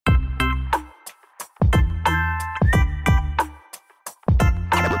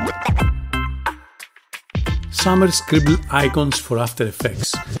Summer Scribble icons for After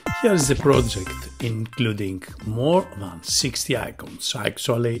Effects. Here is the project, including more than 60 icons.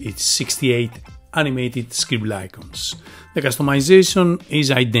 Actually, it's 68 animated Scribble icons. The customization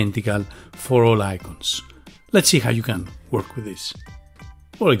is identical for all icons. Let's see how you can work with this.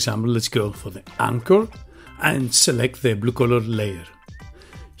 For example, let's go for the anchor and select the blue color layer.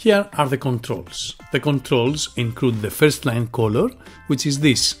 Here are the controls. The controls include the first line color, which is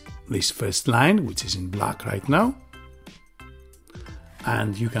this first line, which is in black right now.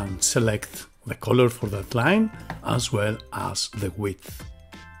 And you can select the color for that line as well as the width.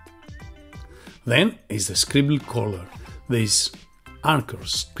 Then is the scribble color, this anchor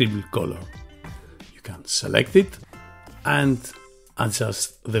scribble color. You can select it and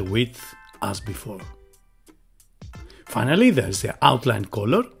adjust the width as before. Finally, there's the outline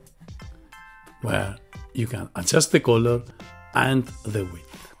color, where you can adjust the color and the width.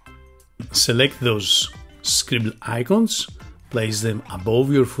 Select those scribble icons, place them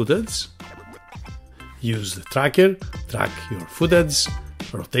above your footage, use the tracker, track your footage,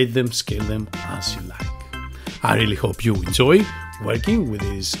 rotate them, scale them as you like. I really hope you enjoy working with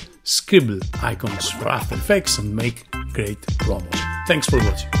these scribble icons for After Effects and make great promos. Thanks for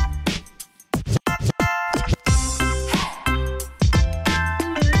watching.